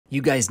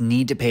You guys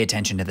need to pay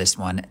attention to this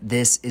one.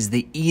 This is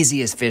the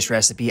easiest fish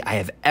recipe I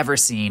have ever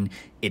seen.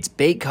 It's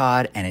baked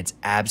cod and it's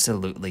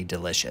absolutely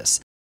delicious.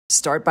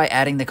 Start by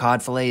adding the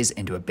cod fillets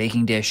into a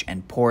baking dish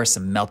and pour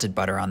some melted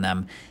butter on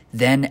them.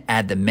 Then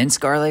add the minced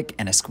garlic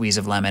and a squeeze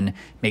of lemon.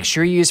 Make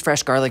sure you use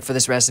fresh garlic for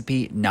this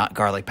recipe, not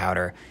garlic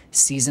powder.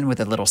 Season with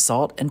a little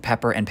salt and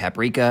pepper and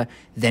paprika.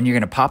 Then you're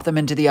gonna pop them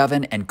into the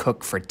oven and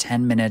cook for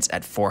 10 minutes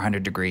at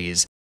 400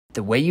 degrees.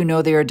 The way you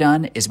know they are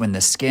done is when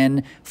the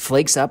skin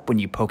flakes up when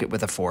you poke it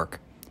with a fork.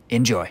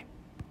 Enjoy.